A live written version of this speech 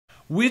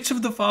Which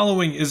of the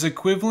following is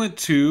equivalent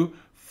to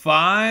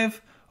 5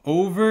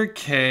 over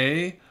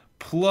k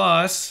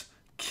plus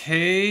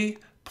 3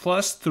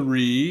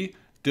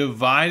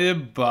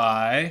 divided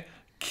by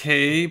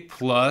k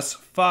plus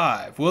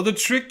 5? Well, the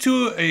trick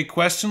to a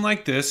question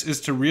like this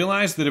is to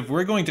realize that if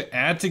we're going to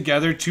add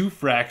together two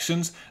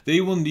fractions,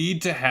 they will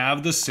need to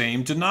have the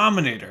same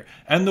denominator.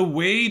 And the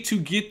way to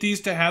get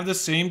these to have the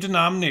same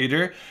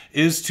denominator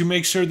is to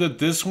make sure that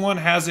this one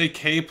has a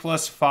k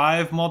plus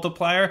 5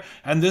 multiplier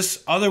and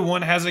this other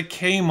one has a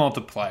k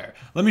multiplier.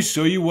 Let me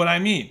show you what I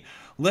mean.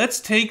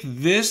 Let's take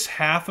this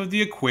half of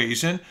the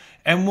equation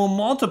and we'll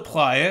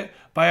multiply it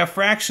by a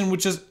fraction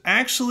which is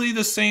actually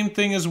the same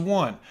thing as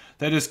 1.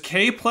 That is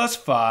k plus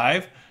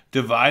 5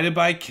 divided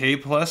by k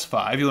plus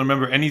 5. You'll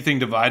remember anything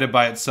divided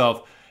by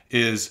itself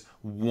is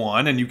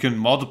 1, and you can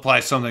multiply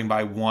something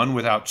by 1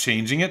 without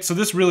changing it. So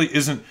this really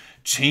isn't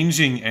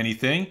changing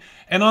anything.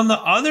 And on the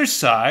other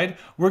side,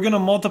 we're going to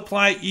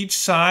multiply each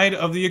side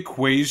of the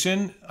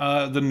equation,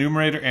 the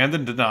numerator and the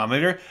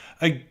denominator,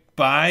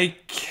 by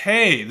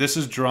k. This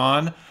is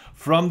drawn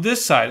from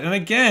this side. And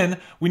again,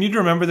 we need to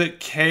remember that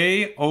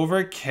k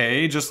over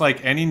k, just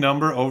like any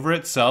number over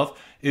itself,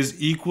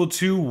 is equal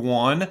to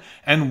 1,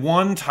 and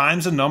 1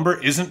 times a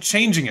number isn't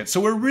changing it.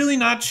 So we're really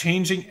not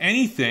changing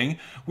anything.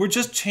 We're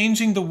just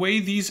changing the way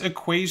these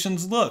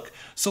equations look.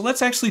 So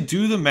let's actually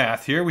do the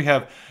math here. We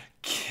have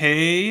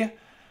k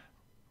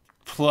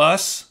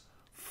plus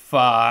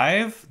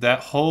 5,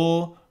 that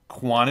whole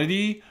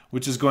quantity,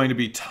 which is going to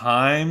be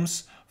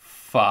times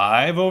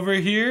 5 over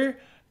here,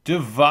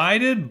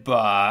 divided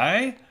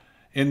by,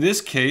 in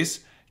this case,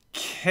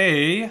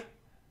 k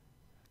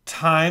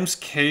times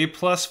k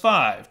plus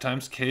 5,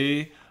 times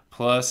k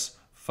plus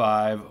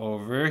 5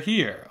 over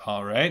here.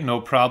 All right, no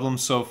problem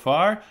so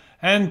far.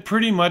 And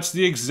pretty much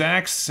the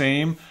exact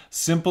same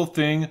simple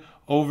thing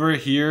over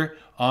here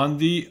on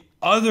the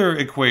other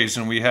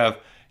equation. We have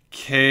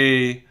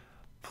k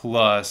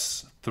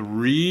plus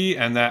 3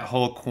 and that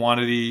whole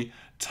quantity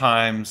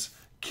times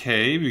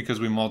k because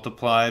we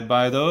multiplied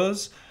by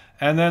those.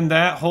 And then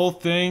that whole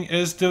thing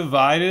is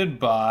divided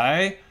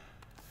by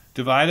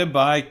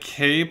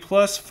k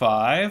plus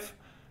 5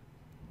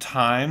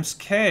 times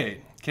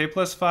k. K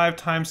plus 5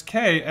 times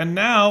k. And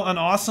now an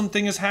awesome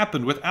thing has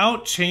happened.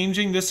 Without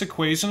changing this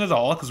equation at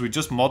all, because we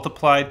just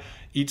multiplied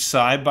each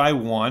side by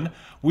 1,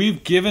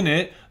 we've given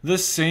it the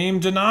same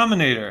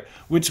denominator,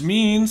 which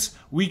means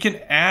we can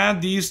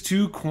add these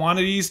two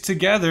quantities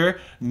together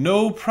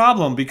no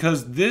problem,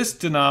 because this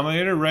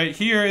denominator right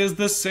here is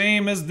the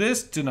same as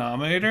this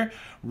denominator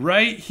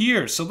right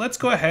here. So let's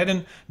go ahead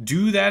and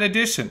do that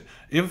addition.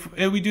 If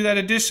we do that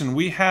addition,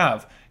 we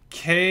have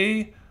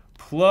k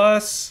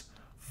plus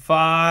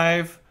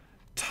 5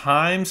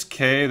 times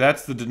k.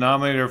 That's the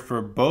denominator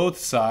for both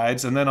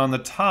sides. And then on the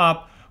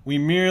top, we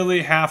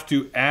merely have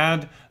to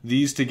add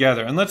these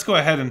together. And let's go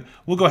ahead and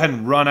we'll go ahead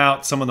and run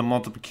out some of the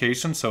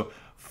multiplication. So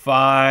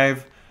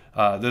 5,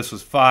 this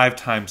was 5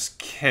 times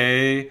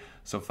k.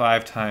 So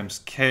 5 times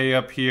k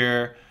up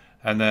here.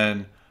 And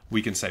then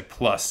we can say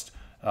plus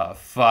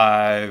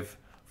 5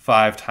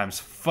 times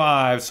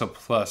 5, so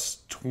plus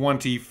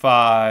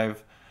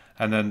 25,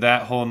 and then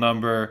that whole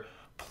number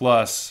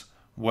plus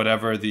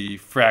whatever the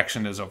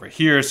fraction is over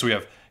here. So we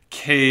have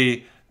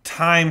k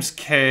times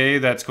k,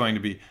 that's going to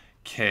be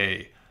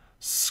k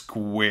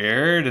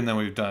squared, and then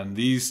we've done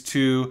these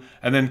two,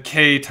 and then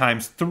k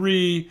times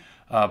 3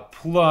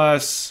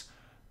 plus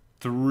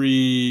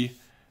 3k.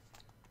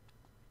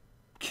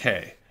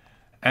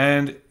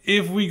 And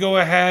if we go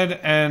ahead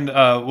and,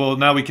 well,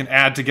 now we can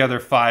add together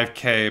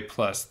 5k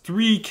plus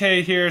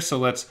 3k here. So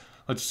let's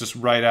just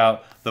write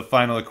out the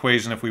final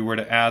equation. If we were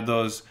to add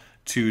those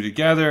two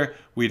together,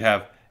 we'd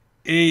have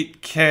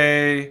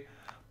 8k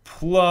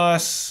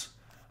plus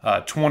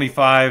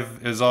 25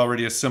 is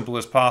already as simple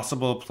as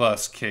possible,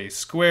 plus k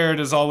squared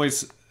is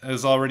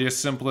already as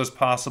simple as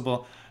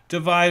possible,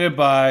 divided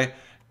by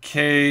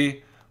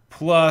k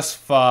plus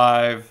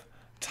 5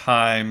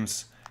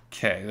 times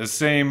k. The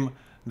same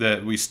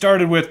that we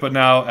started with, but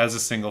now as a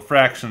single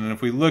fraction. And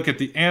if we look at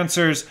the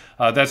answers,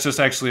 that's just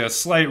actually a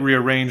slight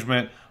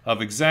rearrangement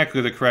of exactly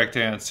the correct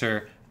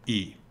answer,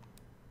 E.